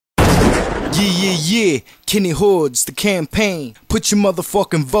Yeah, Kenny Hoods, the campaign. Put your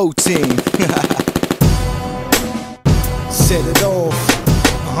motherfucking votes in. Set it off.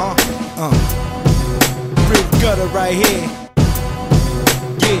 Real Gutta right here.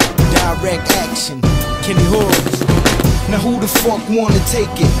 Yeah, direct action. Kenny Hoods. Now who the fuck wanna take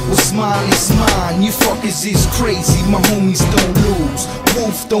it? What's mine is mine. You fuckers is crazy. My homies don't lose.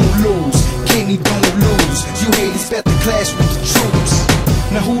 Wolve don't lose. Kenny don't lose. You haters better clash with the troops.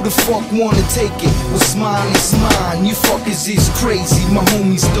 Now who the fuck wanna take it? What's mine is mine. You fuckers is crazy. My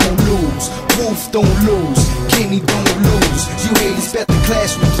homies don't lose. Wolve don't lose. Kenny don't lose. You haters better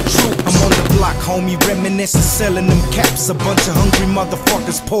clash with the troops. I'm on the block, homie, reminiscing, selling them caps. A bunch of hungry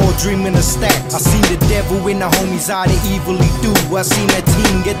motherfuckers, poor dreaming of stacks. I seen the devil in the homies, how they evilly do. I seen that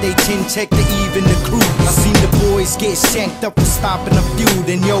team get they chin checked to even the crew. I seen the boys get shanked up for stopping a feud.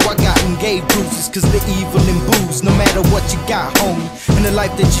 And yo, I got them gay bruises, cause they're evil and booze. No matter what you got, homie, and the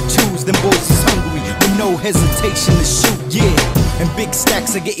life that you choose, them boys is hungry with no hesitation to shoot, yeah. And big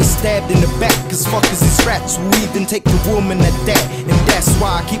stacks are getting stabbed in the back, cause fuckers is rats who even take the woman at that. And that's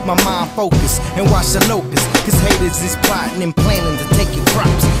why I keep my mind focused and watch the locusts, cause haters is plotting and planning to take your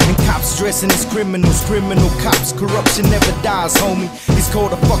crops. And cops dressing as criminals, criminal cops. Corruption never dies, homie, it's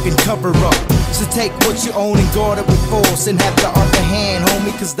called a fucking cover-up. So take what you own and guard it with force, and have the upper hand,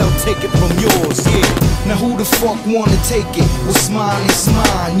 homie, cause they'll take it from yours, yeah. Now who the fuck wanna take it? What's mine is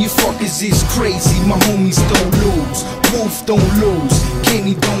mine. You fuckers is crazy, my homies don't lose. Wolve don't lose,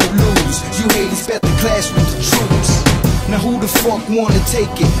 Kenny don't lose. You haters better clash with the troops. Now who the fuck wanna take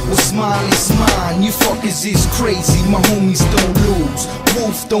it? What's mine is mine. You fuckers is crazy, my homies don't lose.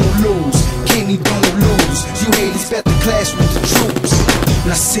 Wolve don't lose, Kenny don't lose. You haters better clash with the troops.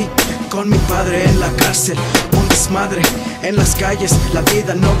 Nací con mi padre en la cárcel, un desmadre en las calles, la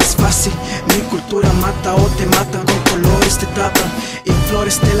vida no es fácil. Mi cultura mata o te matan, con colores te tapan y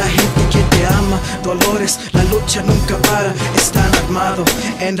flores de la gente que te ama. Dolores, la lucha nunca para, están armados.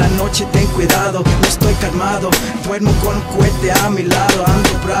 En la noche ten cuidado, no estoy calmado. Duermo con un cohete a mi lado,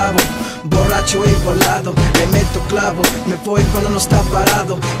 ando bravo, borracho y volado. Le meto clavo, me voy cuando no está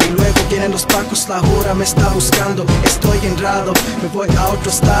parado. Y luego vienen los pacos, la jura me está buscando. Estoy enrado, me voy a otro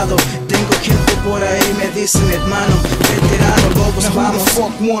estado. Tengo gente por ahí, me dicen hermano, veterano, lobos, now vamos. Who the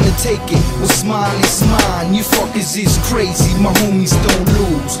fuck wanna take it? What's mine is mine. You fuckers is crazy, my homies don't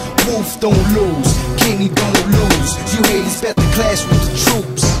lose. Wolve don't lose, Kenny don't lose. You haters better clash with the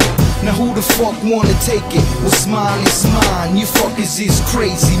troops. Now who the fuck wanna take it? What's mine is mine. You fuckers is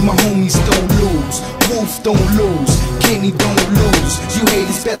crazy, my homies don't lose. Wolve don't lose, Kenny don't lose. You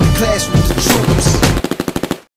haters better clash with the troops.